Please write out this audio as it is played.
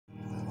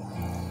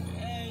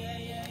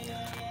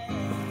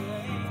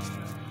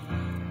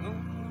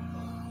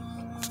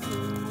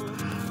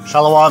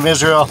Shalom,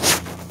 Israel.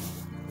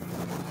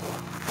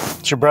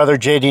 It's your brother,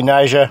 J.D.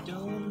 Nijah.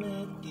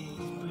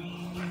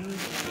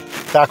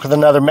 Back with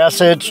another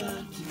message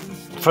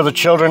for the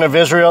children of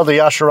Israel, the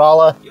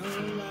Yasharallah,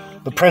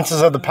 the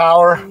princes of the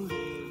power,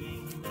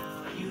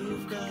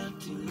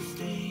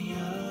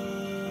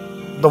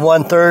 the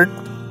 1/3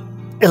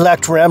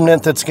 elect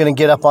remnant that's going to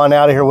get up on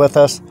out of here with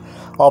us.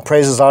 All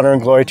praises, honor,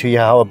 and glory to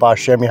Yahweh,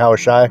 B'Hashem, Yahweh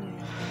Shai,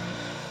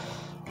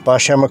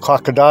 B'Hashem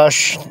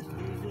HaKadosh,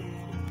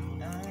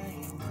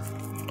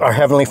 our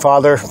Heavenly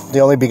Father, the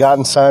only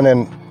begotten Son,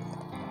 and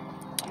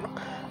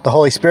the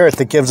Holy Spirit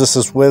that gives us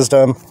this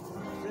wisdom,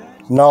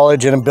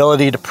 knowledge, and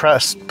ability to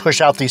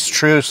push out these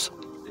truths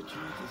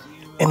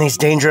in these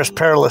dangerous,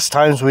 perilous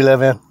times we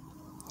live in.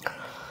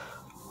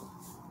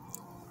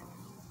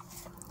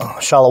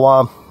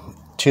 Shalom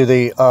to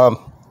the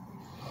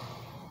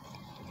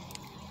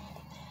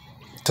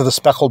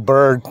speckled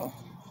bird,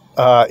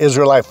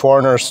 Israelite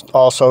foreigners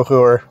also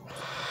who are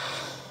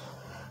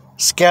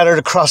scattered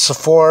across the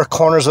four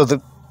corners of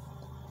the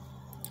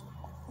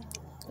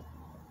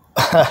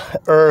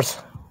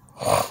earth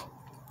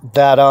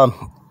that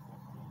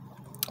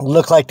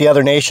look like the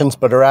other nations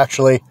but are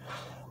actually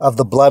of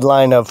the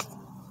bloodline of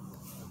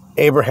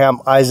Abraham,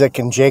 Isaac,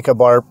 and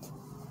Jacob, our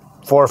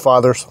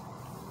forefathers.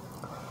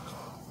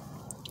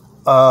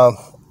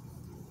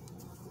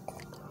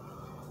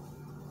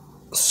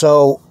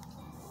 So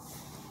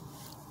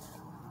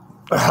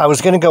I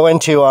was going to go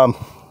into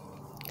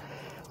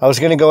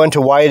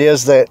why it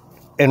is that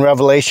in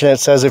Revelation it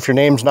says if your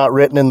name's not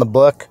written in the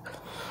book,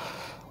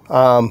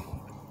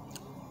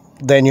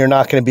 then you're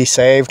not going to be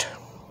saved.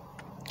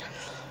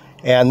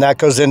 And that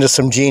goes into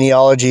some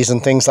genealogies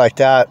and things like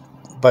that.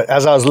 But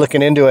as I was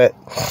looking into it,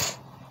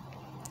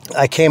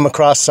 I came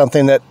across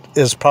something that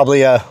is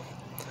probably at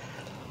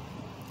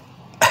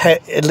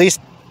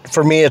least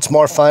for me, it's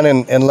more fun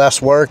and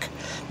less work.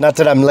 Not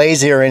that I'm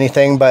lazy or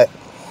anything, but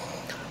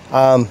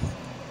I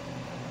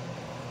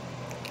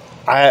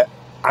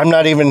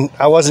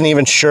wasn't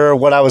even sure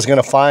what I was going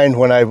to find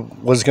when I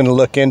was going to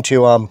look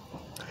into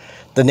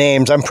the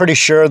names. I'm pretty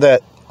sure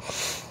that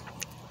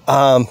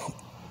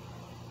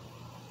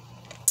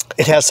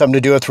it has something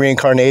to do with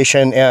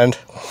reincarnation, and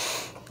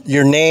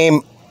your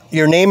name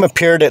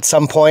appeared at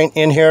some point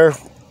in here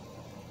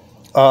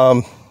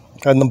in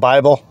the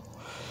Bible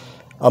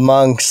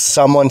among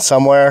someone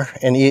somewhere,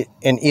 and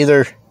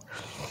either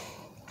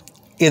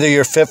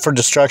you're fit for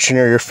destruction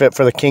or you're fit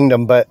for the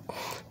kingdom. But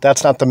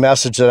that's not the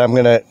message that I'm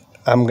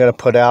gonna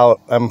put out.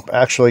 I'm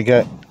actually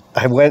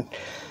I went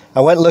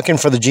looking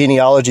for the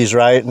genealogies,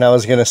 right, and I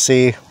was gonna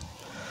see,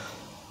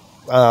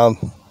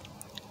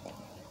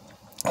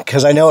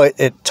 because I know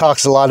it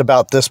talks a lot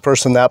about this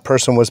person, that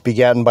person was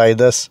begotten by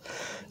this.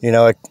 You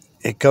know,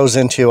 it goes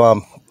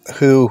into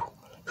who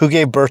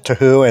gave birth to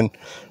who and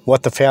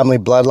what the family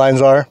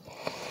bloodlines are.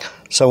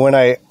 So when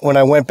I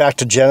went back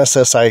to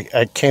Genesis,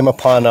 I came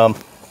upon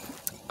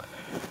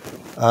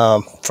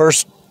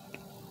first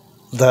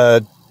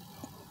the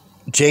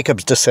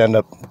Jacob's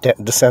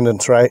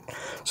descendants, right?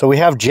 So we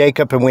have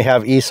Jacob and we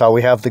have Esau.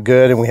 We have the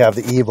good and we have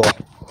the evil.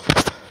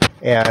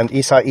 And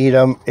Esau,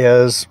 Edom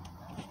is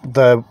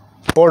the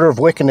border of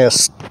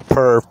wickedness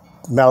per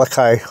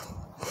Malachi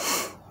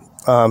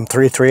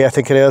 3:3, I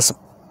think it is.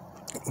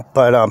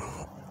 But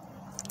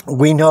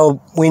we know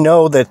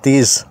that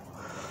these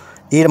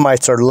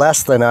Edomites are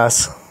less than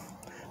us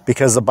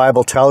because the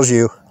Bible tells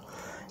you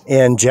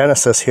in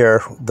Genesis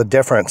here the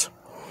difference.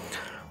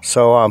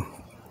 So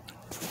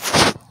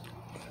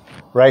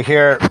right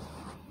here,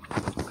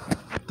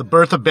 the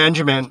birth of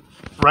Benjamin,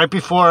 right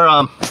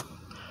before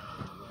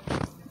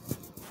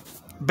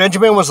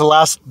Benjamin was the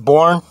last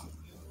born.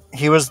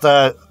 He was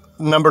the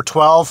number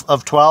 12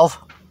 of 12.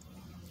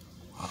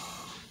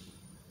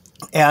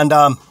 And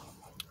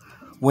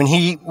when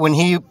he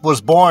was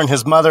born,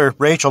 his mother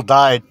Rachel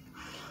died.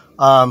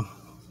 I'll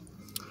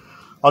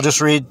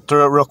just read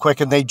through it real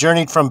quick. And they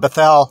journeyed from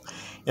Bethel,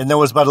 and there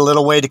was but a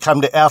little way to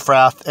come to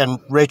Ephrath, and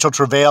Rachel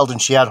travailed, and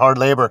she had hard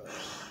labor.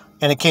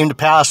 And it came to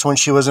pass, when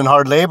she was in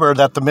hard labor,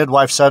 that the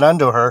midwife said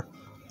unto her,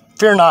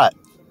 Fear not,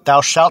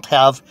 thou shalt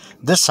have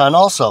this son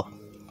also.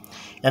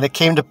 And it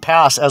came to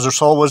pass, as her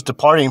soul was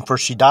departing, for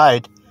she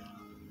died,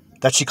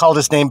 that she called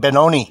his name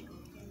Benoni.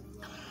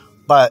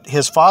 But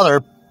his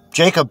father,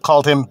 Jacob,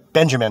 called him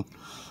Benjamin.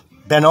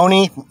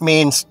 Benoni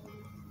means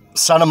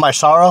son of my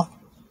sorrow.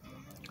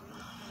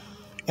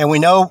 And we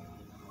know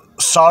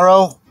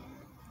sorrow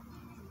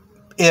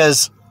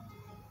is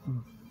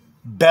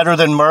better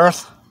than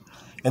mirth.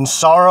 And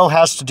sorrow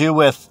has to do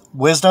with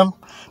wisdom,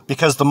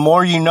 because the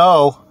more you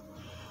know,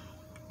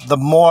 the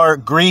more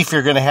grief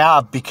you're going to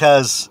have,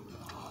 because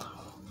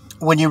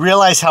when you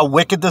realize how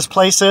wicked this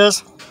place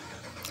is,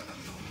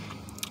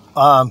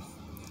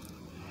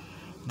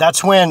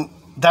 that's when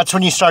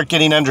you start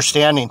getting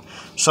understanding.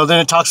 So then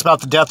it talks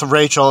about the death of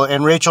Rachel,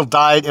 and Rachel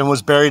died and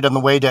was buried on the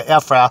way to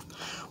Ephrath,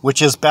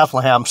 which is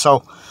Bethlehem.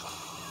 So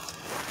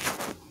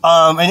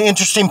an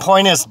interesting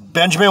point is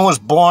Benjamin was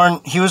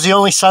born, he was the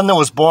only son that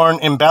was born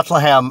in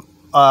Bethlehem,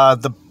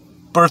 the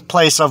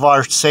birthplace of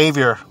our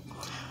Savior.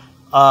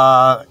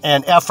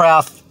 and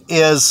Ephrath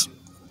is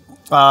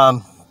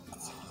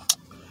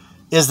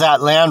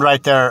that land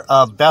right there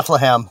of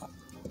Bethlehem.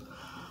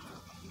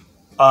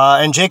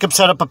 And Jacob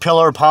set up a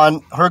pillar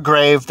upon her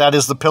grave, that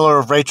is the pillar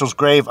of Rachel's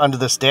grave unto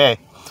this day.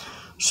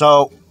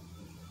 So,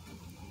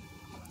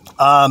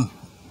 the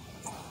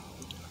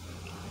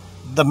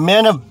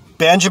men of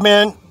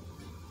Benjamin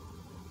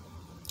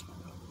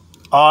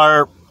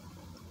are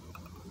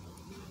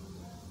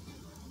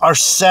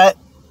set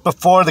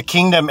before the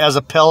kingdom as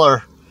a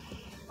pillar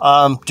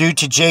due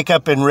to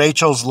Jacob and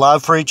Rachel's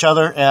love for each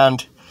other,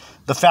 and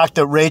the fact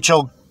that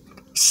Rachel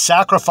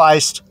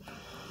sacrificed.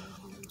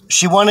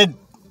 She wanted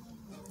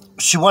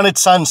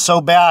sons so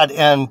bad,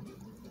 and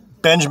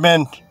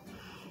Benjamin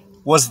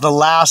was the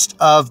last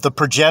of the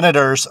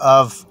progenitors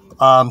of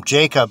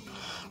Jacob.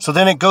 So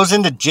then it goes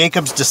into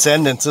Jacob's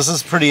descendants. This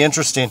is pretty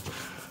interesting.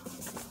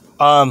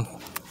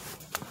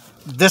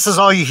 This is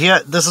all you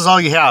hear. This is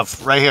all you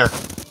have right here.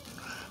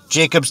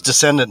 Jacob's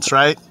descendants,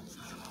 right?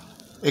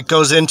 It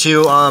goes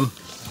into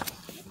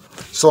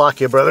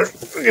Salakia, brother.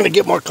 We're gonna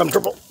get more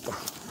comfortable.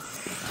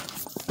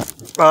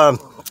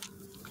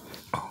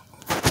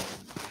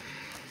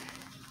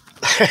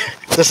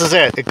 This is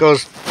it. It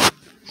goes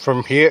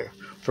from here,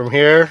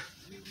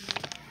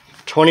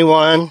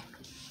 21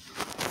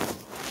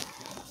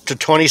 to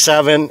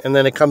 27, and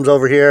then it comes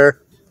over here,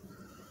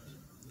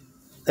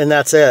 and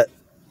that's it.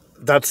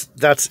 That's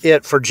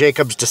it for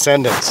Jacob's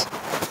descendants.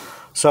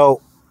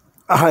 So,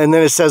 and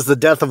then it says the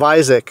death of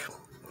Isaac.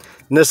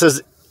 And this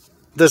is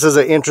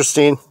an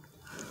interesting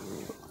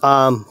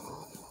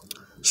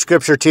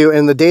scripture too.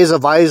 And the days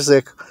of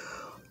Isaac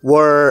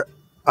were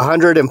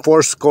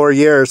 180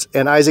 years,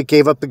 and Isaac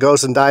gave up the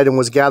ghost and died, and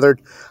was gathered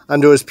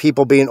unto his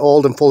people, being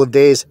old and full of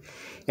days.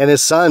 And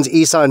his sons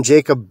Esau and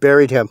Jacob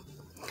buried him.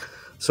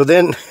 So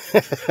then,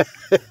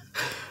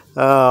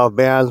 oh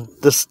man,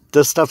 this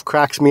stuff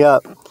cracks me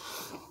up.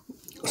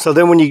 So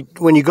then, when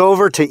you go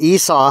over to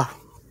Esau's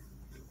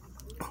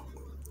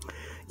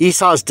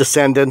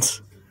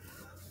descendants,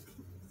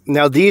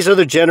 now these are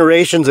the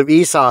generations of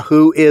Esau,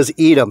 who is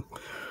Edom.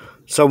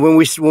 So when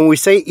we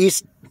say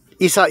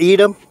Esau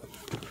Edom,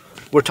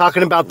 we're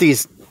talking about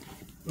these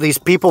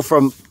people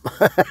from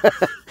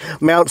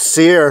Mount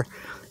Seir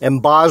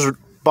and Basra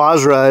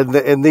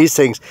and these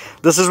things.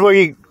 This is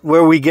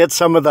where we get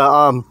some of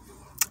the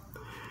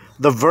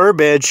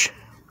verbiage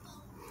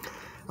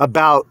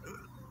about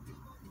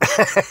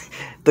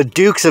the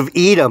Dukes of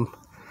Edom.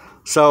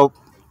 So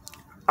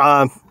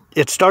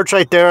it starts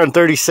right there in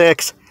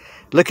 36.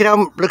 Look at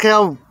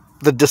how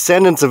the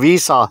descendants of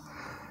Esau.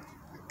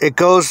 It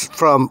goes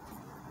from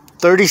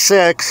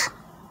 36.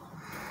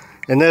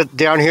 And then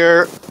down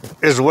here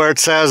is where it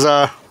says,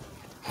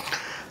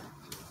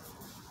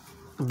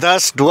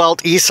 thus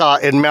dwelt Esau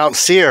in Mount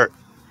Seir.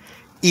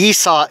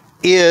 Esau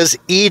is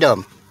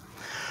Edom.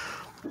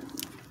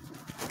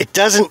 It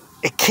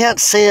can't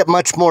say it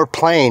much more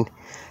plain.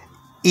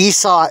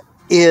 Esau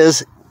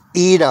is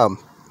Edom.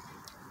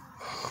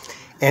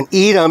 And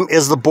Edom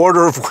is the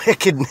border of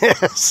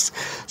wickedness.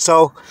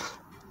 So,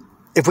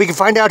 if we can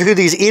find out who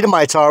these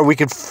Edomites are, we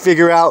can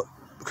figure out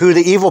who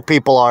the evil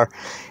people are.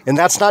 And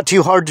that's not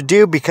too hard to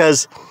do,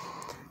 because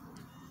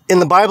in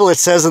the Bible it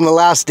says in the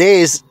last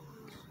days,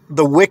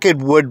 the wicked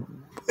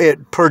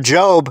per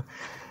Job,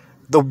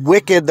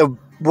 the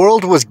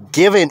world was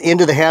given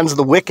into the hands of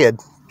the wicked.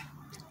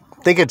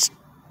 I think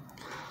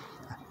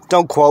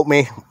don't quote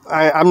me.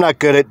 I'm not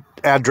good at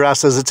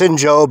addresses. It's in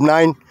Job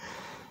 9.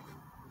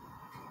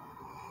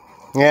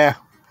 Yeah,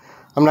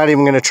 I'm not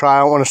even going to try. I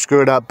don't want to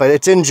screw it up, but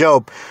it's in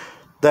Job.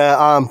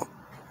 The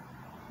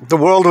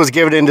world was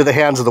given into the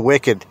hands of the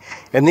wicked.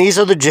 And these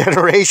are the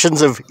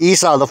generations of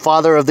Esau, the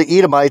father of the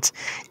Edomites,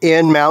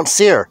 in Mount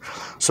Seir.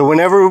 So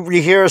whenever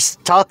you hear us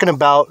talking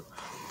about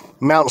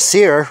Mount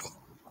Seir,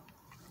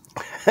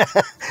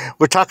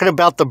 we're talking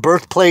about the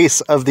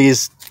birthplace of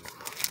these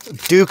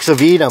Dukes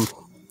of Edom.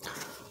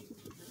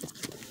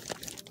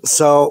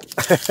 So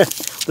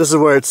this is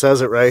where it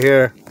says it right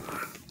here.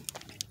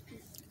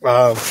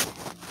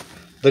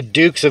 The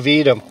Dukes of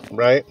Edom,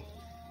 right?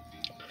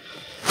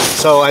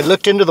 So I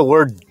looked into the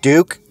word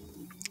duke,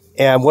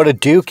 and what a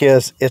duke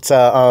is, it's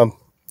a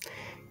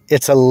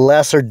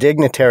lesser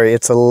dignitary,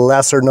 it's a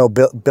lesser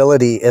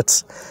nobility,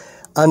 it's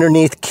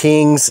underneath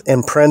kings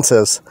and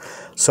princes.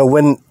 So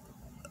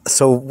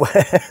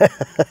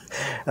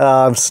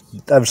I'm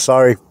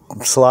sorry,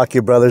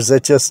 Salakia brothers,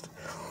 it just,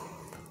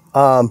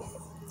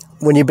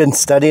 when you've been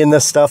studying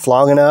this stuff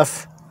long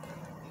enough,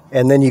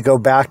 and then you go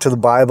back to the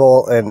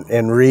Bible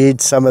and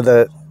read some of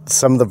the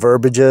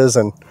verbiages,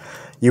 and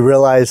you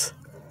realize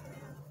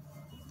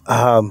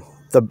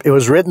it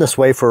was written this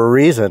way for a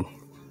reason.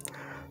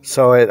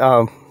 So it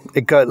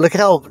got, look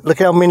at how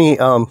many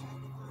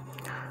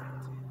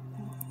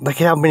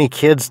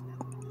kids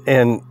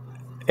and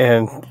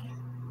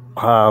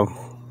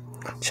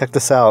check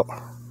this out.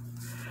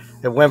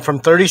 It went from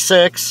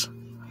 36,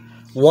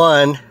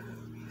 1,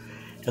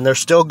 and they're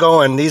still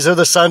going. These are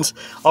the sons.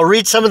 I'll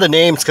read some of the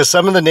names, because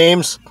some of the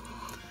names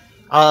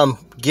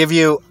give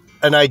you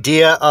an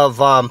idea of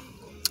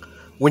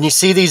when you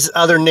see these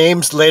other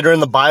names later in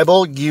the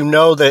Bible, you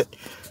know that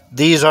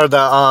these are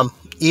the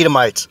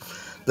Edomites.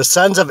 The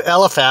sons of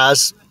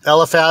Eliphaz.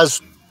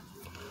 Eliphaz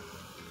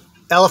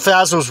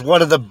was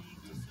one of the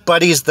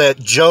buddies that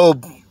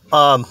Job,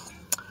 that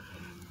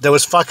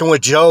was fucking with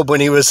Job when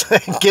he was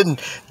getting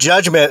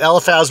judgment.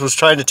 Eliphaz was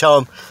trying to tell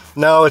him,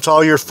 no, it's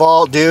all your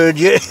fault, dude.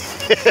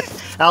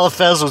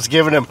 Eliphaz was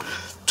giving him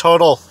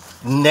total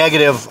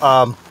negative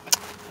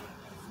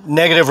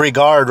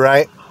regard,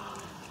 right?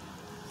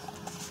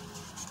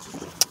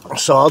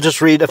 So I'll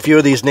just read a few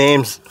of these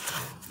names.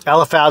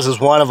 Eliphaz is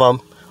one of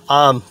them.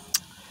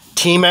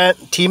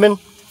 Teman,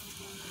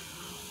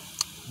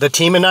 the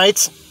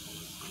Temanites.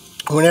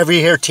 Whenever you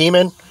hear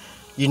Teman,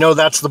 you know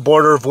that's the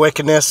border of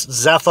wickedness.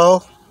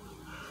 Zepho,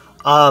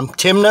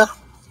 Timnah,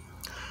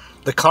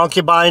 the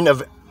concubine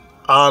of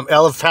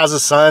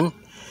Eliphaz's son.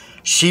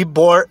 She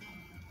bore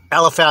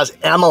Eliphaz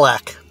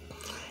Amalek.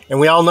 And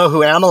we all know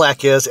who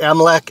Amalek is.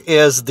 Amalek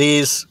is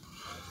these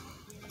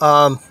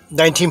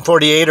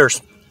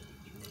 1948ers.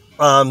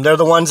 They're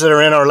the ones that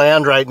are in our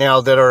land right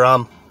now that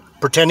are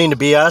pretending to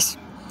be us.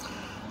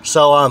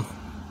 So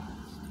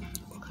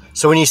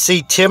when you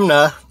see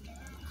Timnah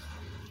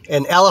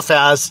and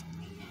Eliphaz,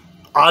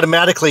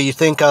 automatically you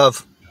think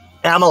of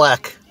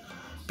Amalek,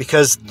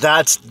 because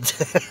that's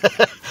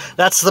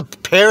that's the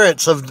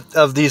parents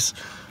of these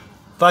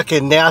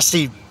fucking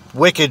nasty,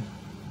 wicked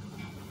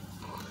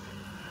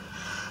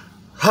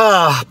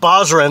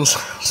Bozrans.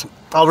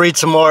 I'll read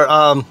some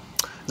more.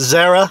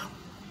 Zerah,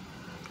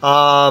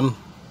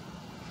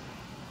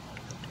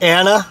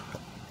 Anna,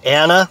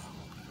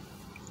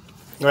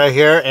 right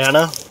here,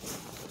 Anna,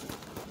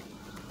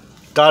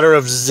 daughter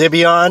of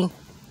Zibeon,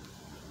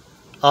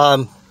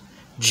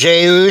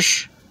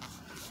 Jeush,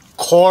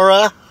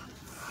 Korah,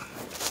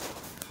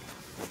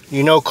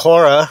 you know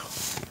Korah,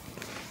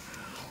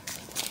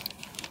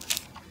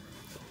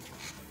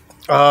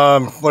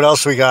 what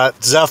else we got?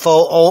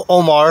 Zepho,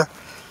 Omar.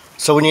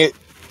 So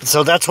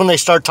that's when they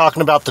start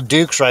talking about the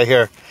dukes right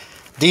here.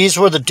 These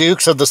were the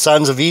dukes of the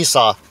sons of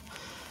Esau.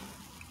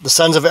 The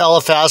sons of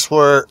Eliphaz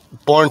were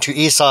born to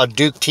Esau: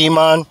 Duke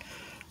Teman,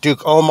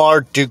 Duke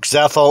Omar, Duke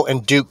Zepho,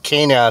 and Duke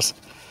Kenaz.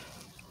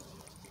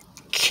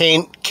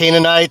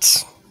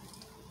 Canaanites,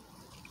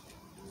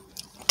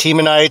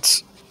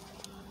 Temanites,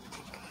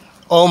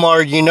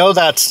 Omar, you know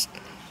that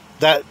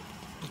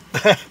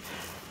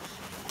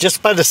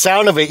just by the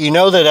sound of it, you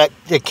know that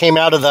it came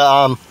out of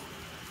the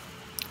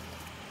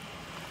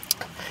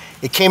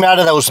it came out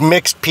of those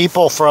mixed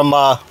people from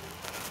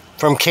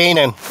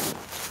Canaan.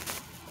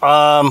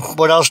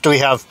 What else do we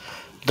have?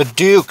 The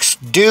dukes.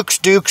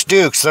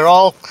 They're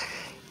all,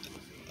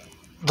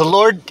 the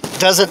Lord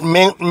doesn't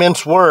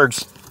mince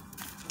words.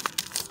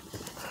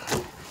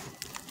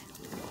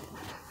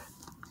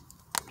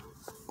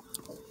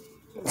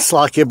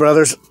 Slakia,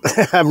 brothers.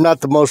 I'm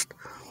not the most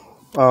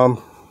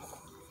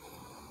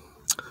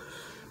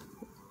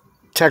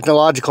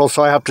technological,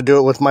 so I have to do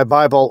it with my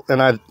Bible,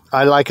 and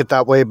I like it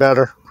that way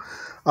better.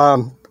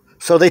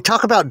 So they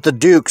talk about the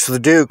dukes,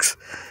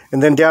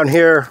 and then down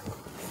here,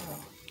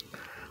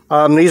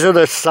 these are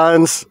the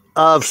sons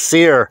of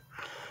Seir,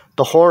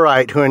 the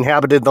Horite, who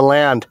inhabited the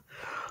land: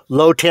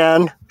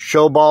 Lotan,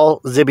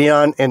 Shobal,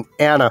 Zibeon, and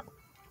Anna.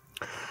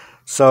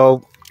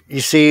 So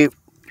you see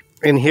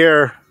in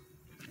here,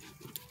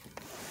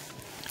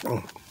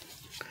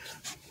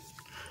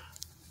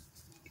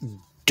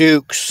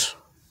 dukes.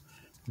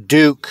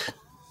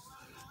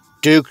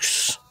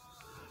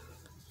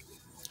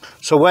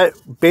 So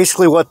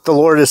basically what the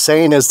Lord is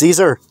saying is these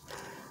are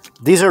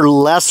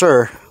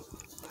lesser.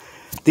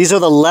 These are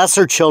the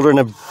lesser children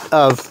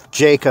of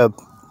Jacob.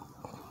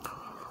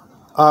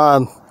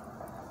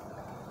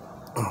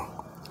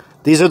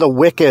 These are the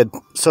wicked.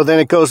 So then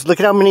it goes, look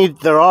at how many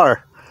there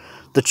are.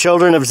 The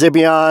children of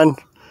Zibeon,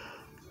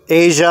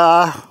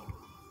 Asia,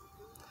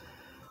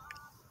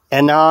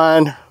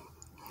 Anan.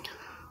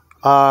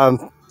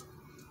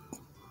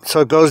 So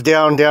it goes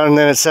down, and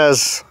then it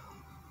says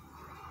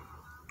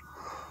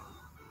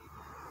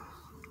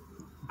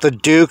the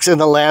dukes in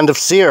the land of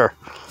Seir.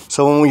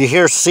 So when you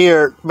hear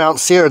Seir, Mount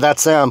Seir,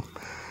 that's them.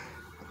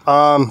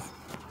 And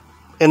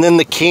then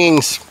the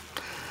kings.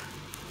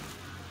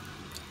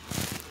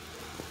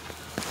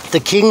 The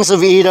kings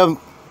of Edom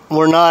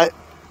were not...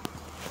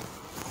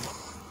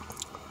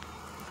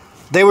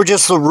 They were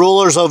just the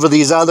rulers over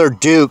these other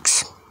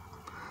dukes.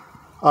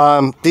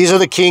 These are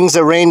the kings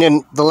that reigned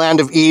in the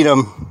land of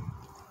Edom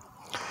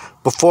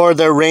before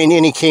there reigned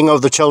any king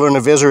of the children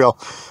of Israel.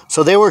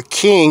 So they were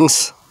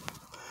kings,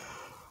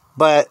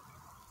 but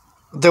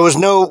there was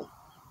no...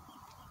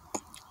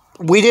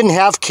 We didn't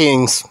have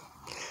kings.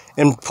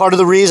 And part of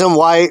the reason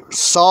why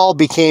Saul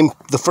became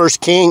the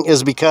first king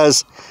is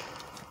because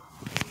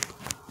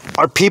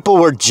our people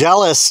were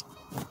jealous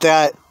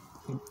that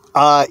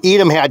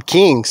Edom had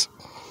kings.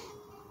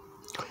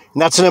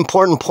 And that's an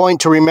important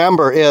point to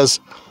remember, is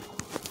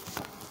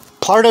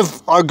part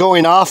of our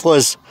going off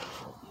was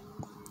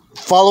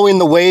following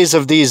the ways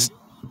of these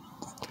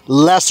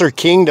lesser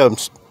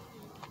kingdoms.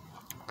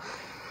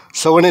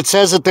 So when it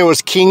says that there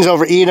was kings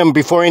over Edom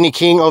before any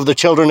king over the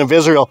children of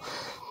Israel,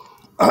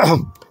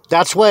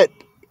 that's what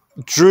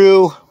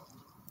drew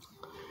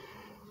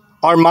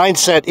our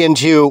mindset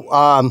into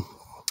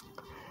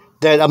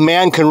that a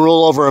man can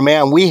rule over a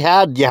man. We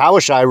had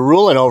Yahushai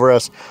ruling over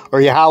us,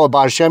 or Yahweh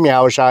B'Hashem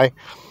Yahushai,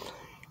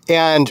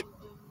 and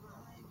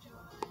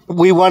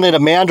we wanted a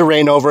man to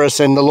reign over us,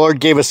 and the Lord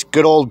gave us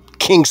good old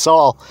King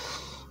Saul,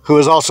 who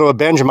was also a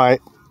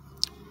Benjamite.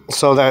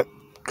 So that,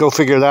 go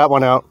figure that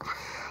one out.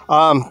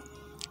 And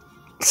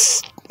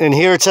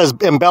here it says,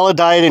 and Bela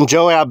died, and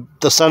Joab,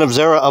 the son of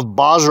Zerah of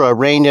Bozrah,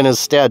 reigned in his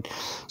stead.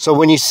 So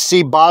when you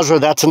see Bozrah,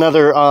 that's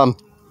another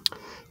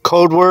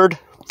code word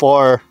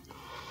for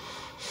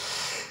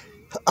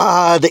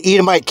the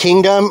Edomite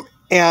kingdom.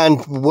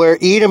 And where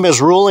Edom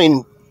is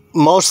ruling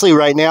mostly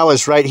right now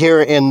is right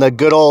here in the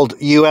good old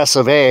US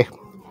of A.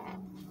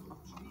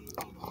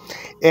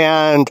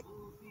 And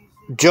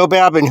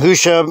Jobab and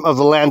Husham of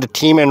the land of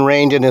Teman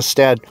reigned in his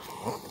stead.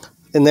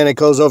 And then it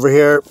goes over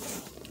here.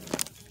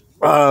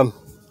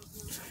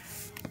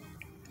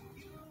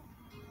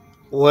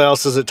 What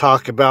else does it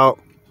talk about?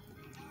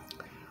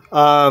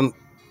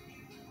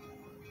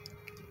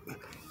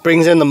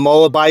 Brings in the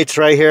Moabites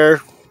right here,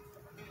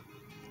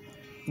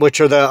 which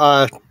are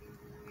the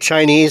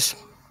Chinese.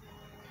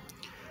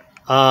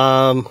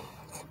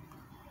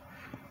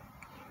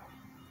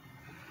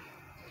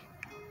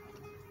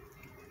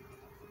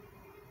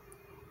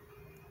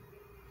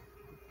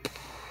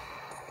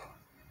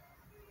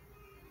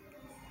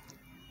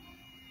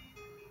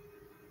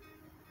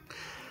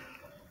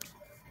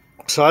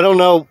 So I don't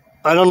know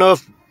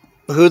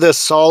who this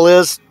Saul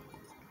is,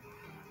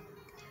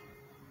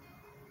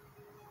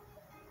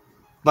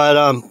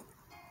 but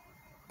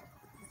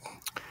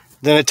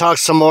then it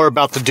talks some more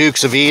about the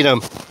dukes of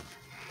Edom.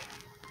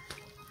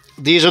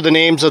 These are the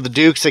names of the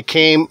dukes that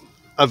came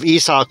of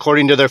Esau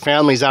according to their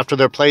families after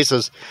their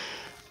places: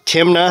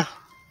 Timnah,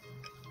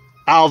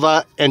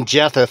 Alva, and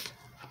Jetheth.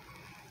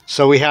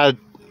 So we had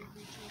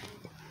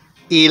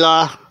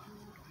Elah,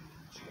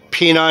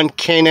 Pinon,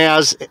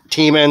 Kenaz,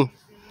 Teman,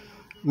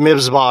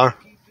 Mibzar.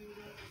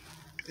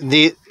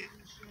 These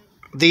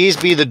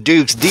be the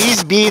dukes.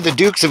 These be the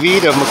dukes of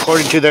Edom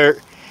according to their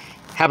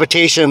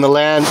habitation in the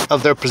land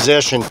of their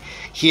possession.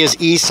 He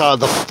is Esau,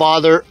 the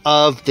father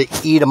of the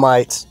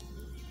Edomites.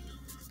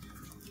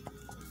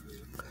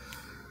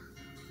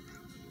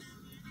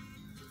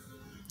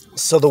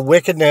 So the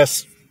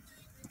wickedness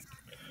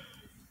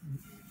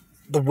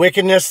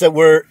that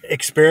we're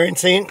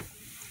experiencing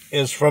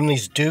is from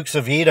these dukes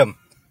of Edom.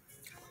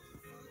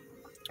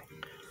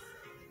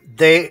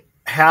 They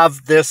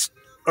have this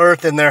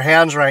earth in their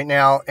hands right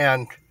now,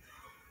 and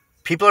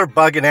people are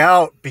bugging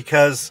out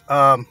because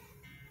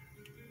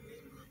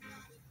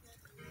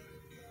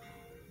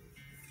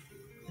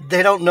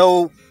they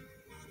don't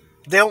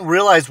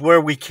realize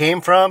where we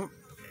came from,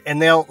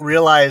 and they don't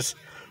realize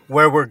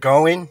where we're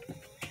going,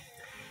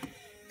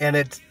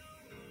 and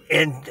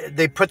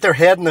they put their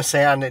head in the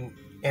sand,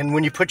 and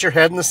when you put your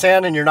head in the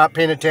sand and you're not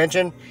paying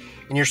attention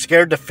and you're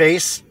scared to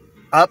face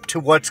up to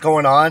what's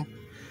going on,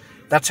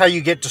 that's how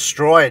you get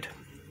destroyed.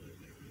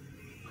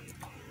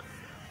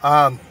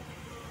 You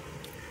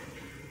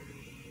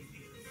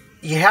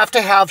have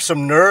to have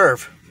some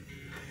nerve.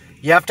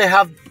 You have to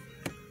have,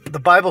 the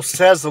Bible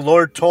says, the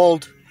Lord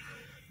told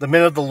the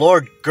men of the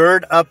Lord,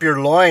 gird up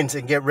your loins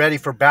and get ready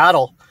for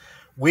battle.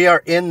 We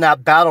are in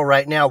that battle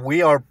right now.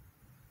 We are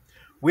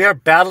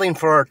battling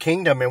for our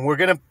kingdom, and we're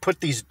going to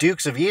put these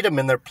dukes of Edom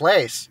in their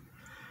place.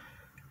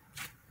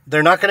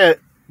 They're not going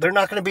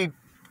to be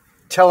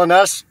telling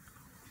us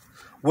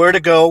where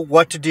to go,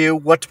 what to do,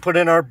 what to put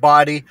in our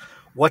body,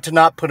 what to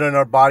not put in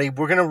our body.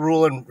 We're going to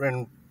rule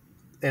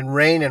and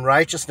reign in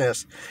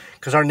righteousness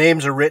because our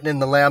names are written in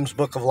the Lamb's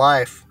Book of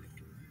Life.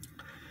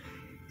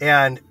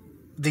 And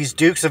these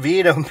dukes of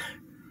Edom,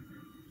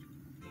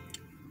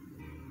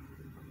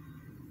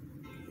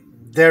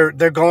 they're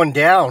going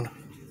down.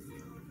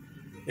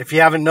 If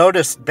you haven't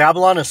noticed,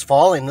 Babylon is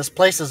falling. This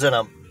place is in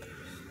a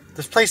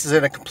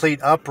complete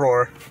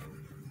uproar.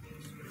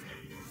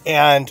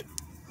 And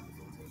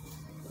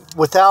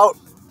without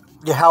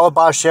Yahweh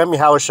B'Hashem,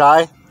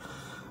 Yahushai,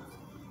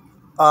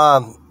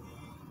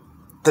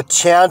 the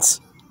chance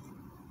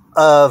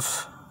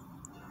of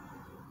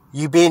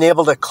you being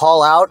able to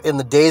call out in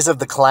the days of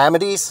the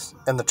calamities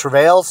and the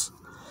travails.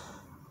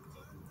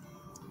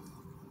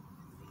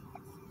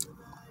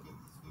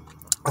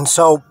 And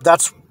so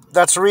that's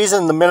the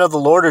reason the men of the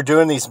Lord are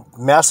doing these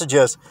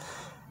messages.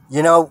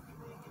 You know,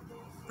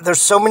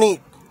 there's so many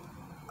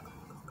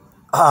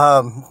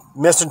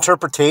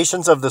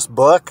misinterpretations of this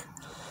book,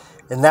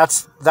 and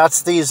that's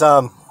these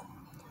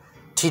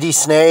TD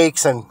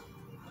Snakes and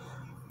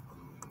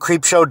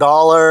Creepshow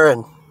Dollar,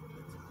 and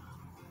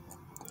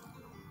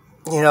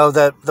you know,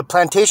 the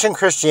plantation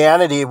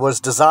Christianity was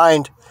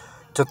designed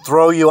to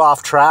throw you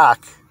off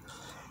track.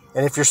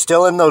 And if you're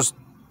still in those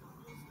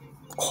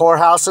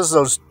whorehouses,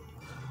 those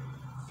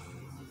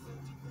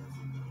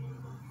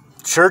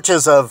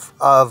churches of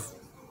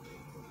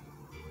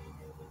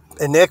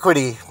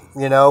iniquity,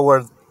 you know,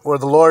 where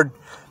the Lord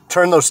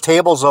turn those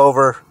tables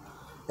over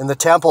in the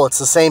temple, it's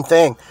the same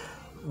thing.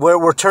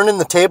 We're turning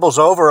the tables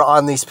over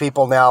on these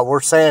people now.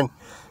 We're saying,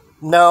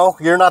 no,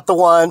 you're not the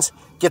ones.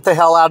 Get the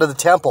hell out of the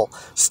temple.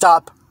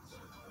 Stop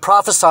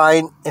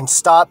prophesying and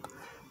stop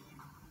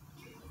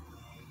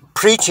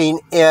preaching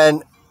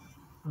in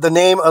the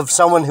name of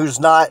someone who's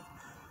not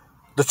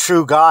the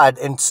true God,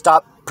 and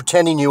stop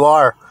pretending you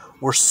are.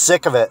 We're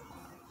sick of it.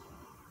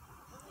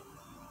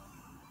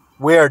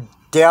 We are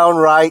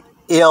downright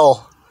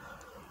ill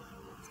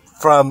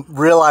from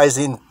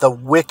realizing the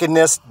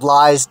wickedness,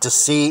 lies,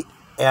 deceit,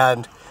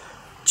 and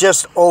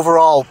just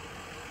overall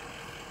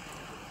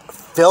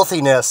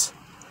filthiness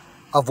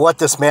of what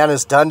this man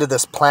has done to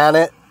this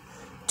planet,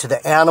 to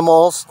the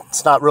animals.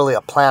 It's not really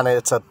a planet,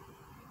 it's a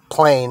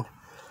plane.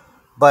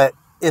 But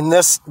in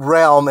this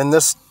realm, in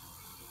this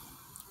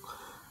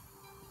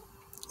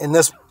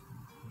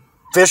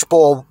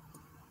fishbowl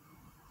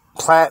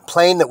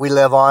plane that we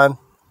live on,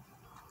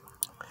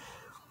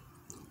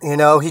 you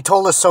know, he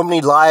told us so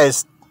many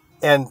lies,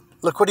 and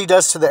look what he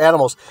does to the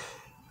animals.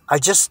 I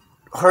just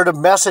heard a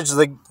message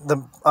the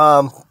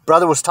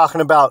brother was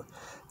talking about.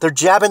 They're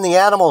jabbing the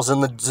animals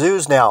in the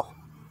zoos now.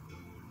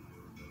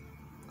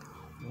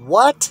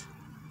 What?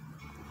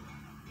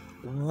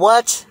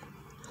 What?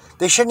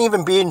 They shouldn't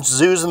even be in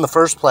zoos in the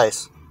first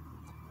place.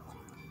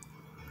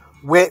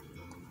 We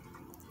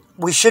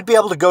should be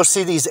able to go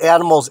see these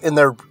animals in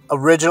their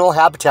original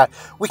habitat.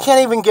 We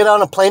can't even get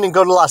on a plane and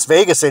go to Las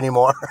Vegas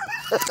anymore.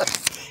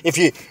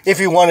 if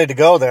you wanted to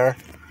go there.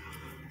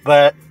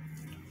 But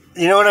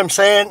you know what I'm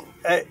saying?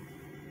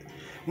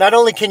 Not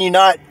only can you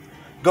not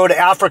go to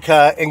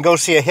Africa and go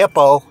see a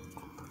hippo,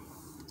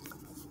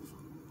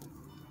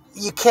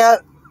 you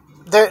can't.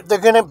 They're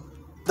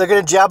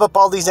gonna jab up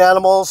all these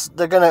animals.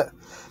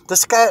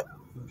 This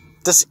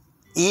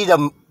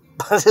Edom,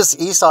 this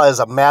Esau is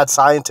a mad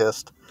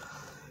scientist,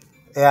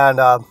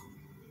 and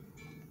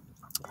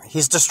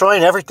he's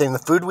destroying everything. The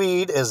food we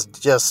eat is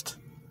just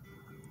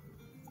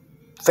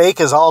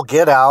fake as all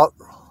get out.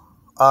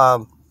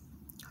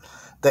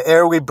 The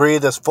air we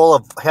breathe is full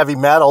of heavy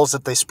metals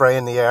that they spray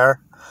in the air.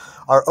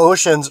 Our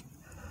oceans,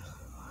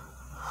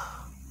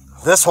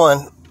 this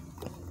one,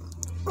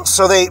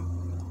 so they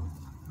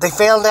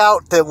found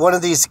out that one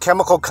of these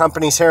chemical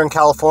companies here in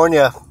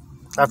California,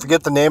 I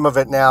forget the name of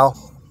it now,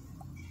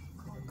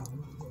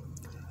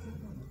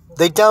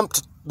 they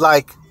dumped,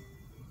 like,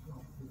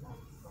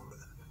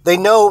 they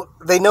know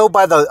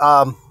by the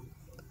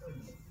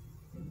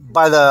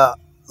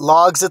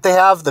logs that they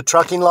have, the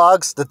trucking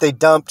logs, that they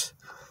dumped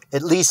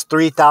at least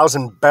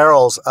 3,000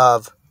 barrels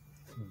of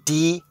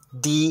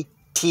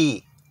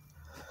DDT.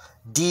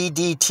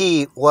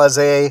 DDT was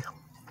a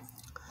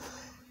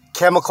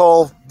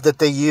chemical that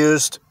they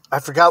used.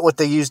 I forgot what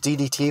they used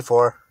DDT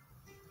for.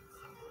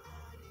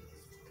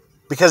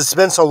 Because it's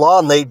been so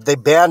long, they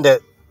banned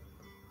it.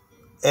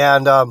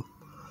 And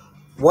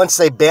once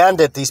they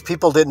banned it, these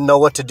people didn't know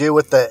what to do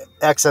with the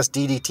excess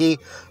DDT.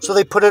 So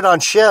they put it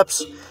on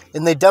ships,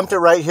 and they dumped it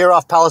right here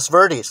off Palos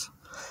Verdes.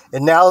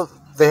 And now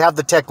they have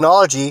the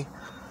technology,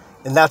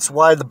 and that's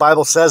why the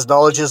Bible says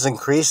knowledge is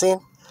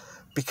increasing.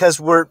 Because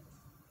we're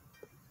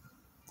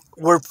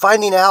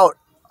finding out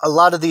a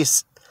lot of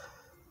this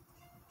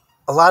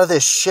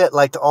shit,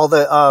 like all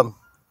the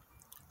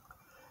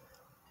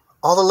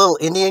little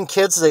Indian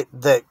kids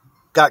that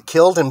got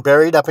killed and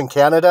buried up in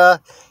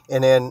Canada,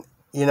 and in,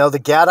 you know, the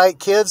Gadite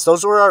kids.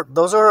 Those are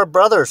our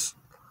brothers.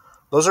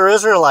 Those are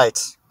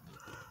Israelites.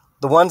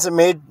 The ones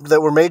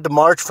that were made to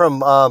march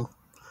from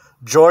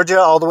Georgia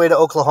all the way to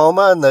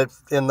Oklahoma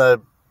in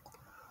the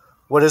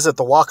what is it?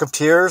 The Walk of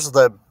Tears.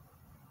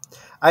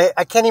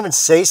 I can't even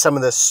say some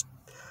of this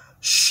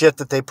shit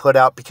that they put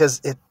out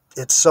because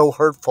it's so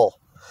hurtful.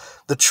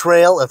 The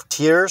Trail of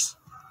Tears.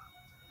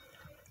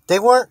 They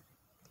weren't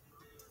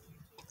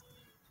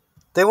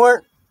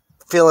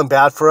feeling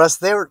bad for us.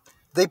 They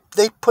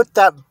put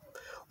that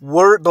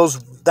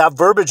that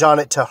verbiage on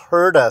it to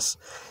hurt us.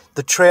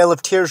 The Trail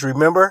of Tears.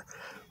 Remember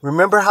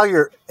how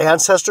your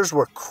ancestors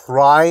were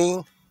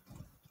crying?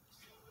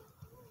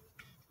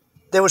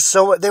 They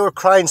were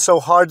crying so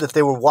hard that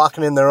they were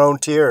walking in their own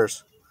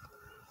tears.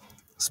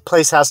 This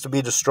place has to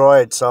be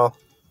destroyed. So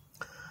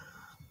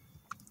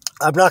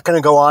I'm not going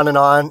to go on and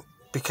on,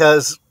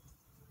 because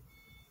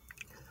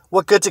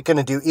what good's it going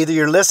to do? Either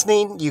you're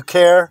listening, you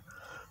care,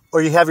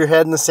 or you have your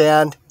head in the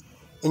sand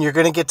and you're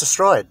going to get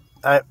destroyed.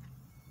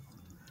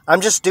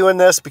 I'm just doing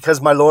this because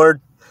my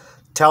Lord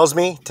tells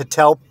me to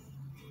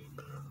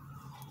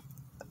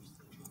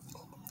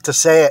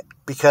say it,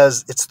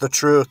 because it's the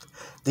truth.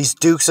 These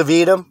Dukes of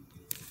Edom,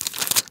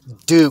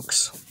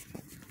 Dukes.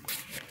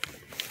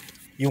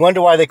 You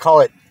wonder why they call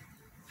it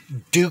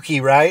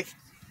Dookie, right?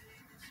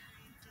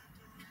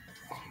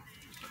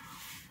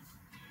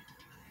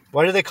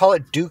 Why do they call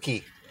it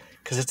Dookie?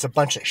 Because it's a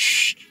bunch of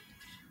shh.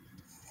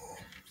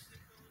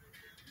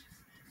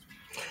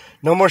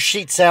 No more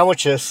sheet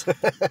sandwiches.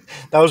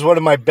 That was one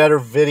of my better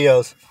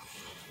videos.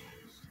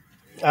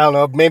 I don't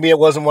know, maybe it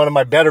wasn't one of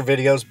my better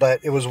videos, but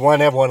it was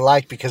one everyone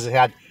liked because it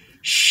had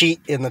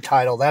sheet in the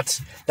title.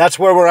 That's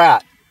where we're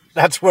at.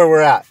 That's where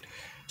we're at.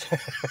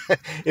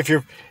 if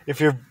you're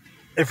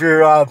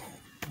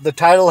the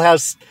title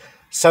has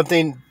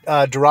something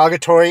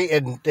derogatory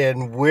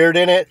and weird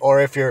in it,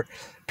 or if your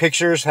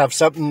pictures have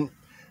something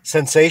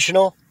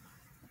sensational,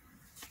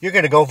 you're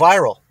going to go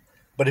viral.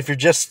 But if you're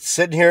just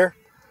sitting here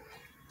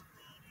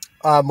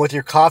with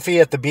your coffee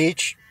at the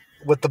beach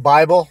with the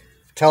Bible,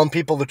 telling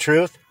people the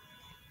truth,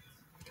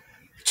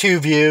 2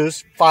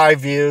 views, 5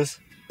 views,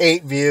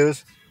 8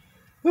 views,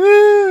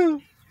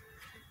 woo!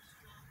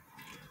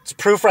 It's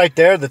proof right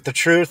there that the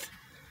truth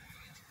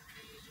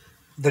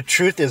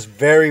is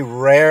very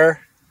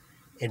rare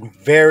and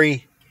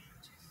very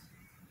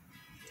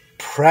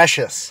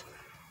precious.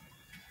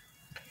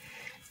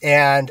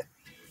 And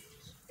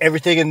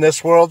everything in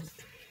this world,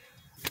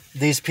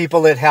 these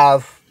people that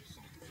have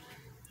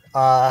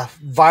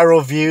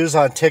viral views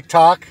on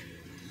TikTok,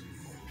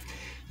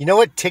 you know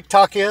what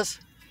TikTok is?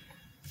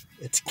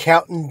 It's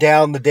counting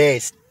down the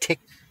days. Tick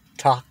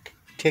tock,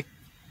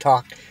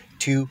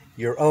 to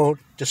your own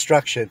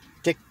destruction.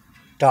 Tick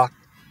tock.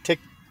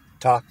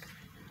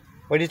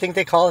 What do you think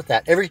they call it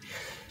that? I'm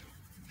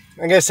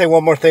going to say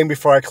one more thing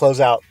before I close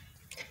out.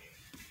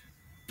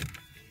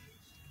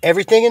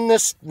 Everything in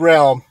this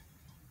realm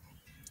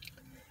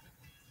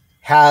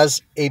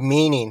has a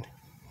meaning.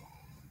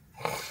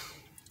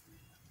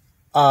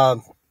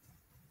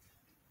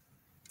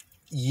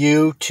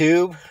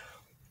 YouTube,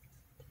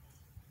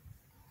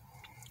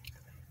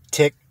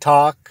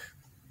 TikTok,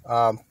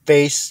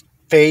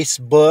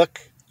 Facebook,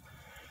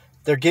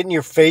 they're getting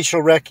your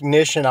facial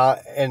recognition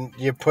and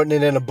you're putting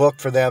it in a book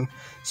for them.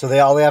 So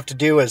all they have to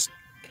do is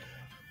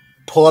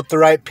pull up the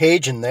right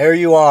page and there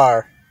you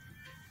are.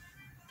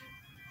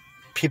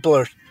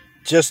 People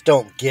just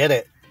don't get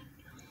it.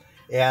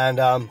 And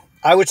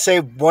I would say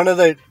one of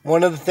the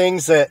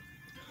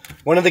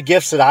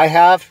gifts that I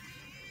have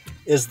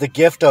is the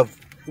gift of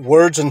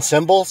words and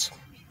symbols.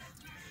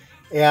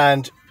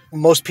 And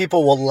most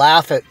people will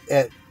laugh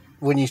at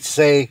when you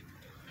say,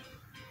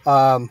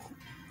 I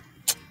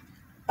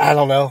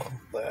don't know,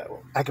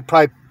 I could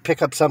probably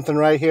pick up something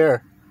right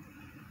here.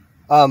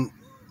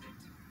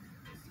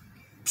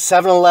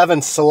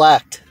 7-Eleven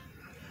Select.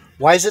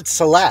 Why is it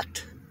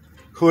Select?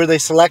 Who are they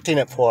selecting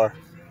it for?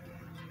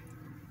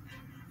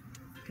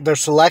 They're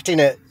selecting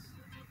it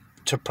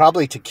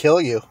probably to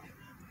kill you,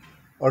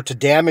 or to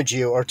damage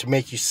you, or to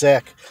make you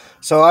sick.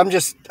 So I'm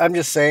just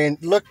saying,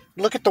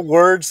 look at the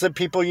words that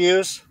people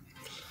use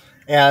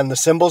and the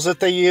symbols that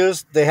they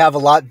use. They have a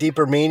lot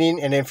deeper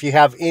meaning. And if you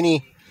have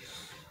any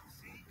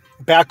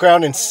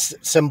background in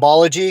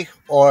symbology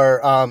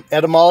or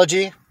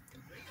etymology,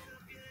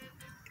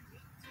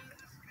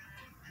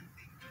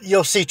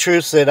 you'll see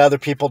truths that other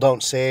people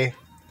don't see.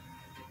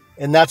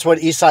 And that's what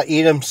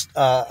Edom's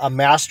a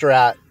master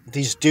at.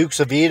 These dukes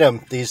of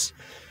Edom, these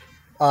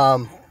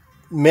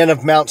men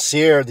of Mount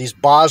Seir, these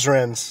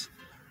Bozrans.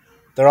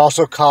 They're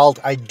also called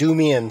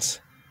Idumeans,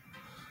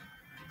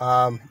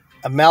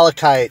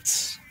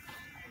 Amalekites,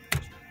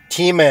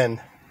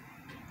 Teman,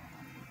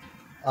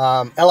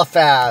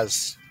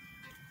 Eliphaz.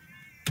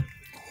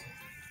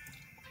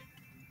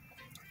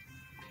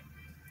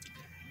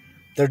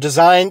 They're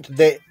designed,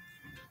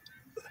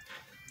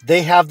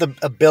 they have the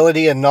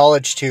ability and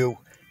knowledge to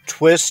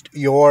twist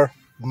your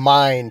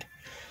mind.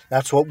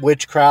 That's what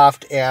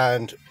witchcraft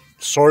and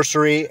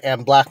sorcery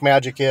and black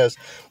magic is.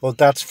 Well,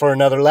 that's for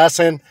another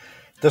lesson.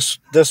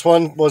 This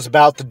one was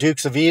about the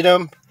Dukes of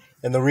Edom,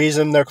 and the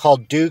reason they're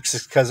called dukes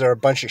is because they're a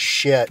bunch of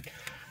shit.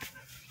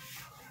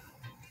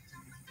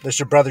 This is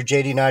your brother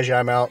JD Najee.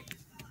 I'm out.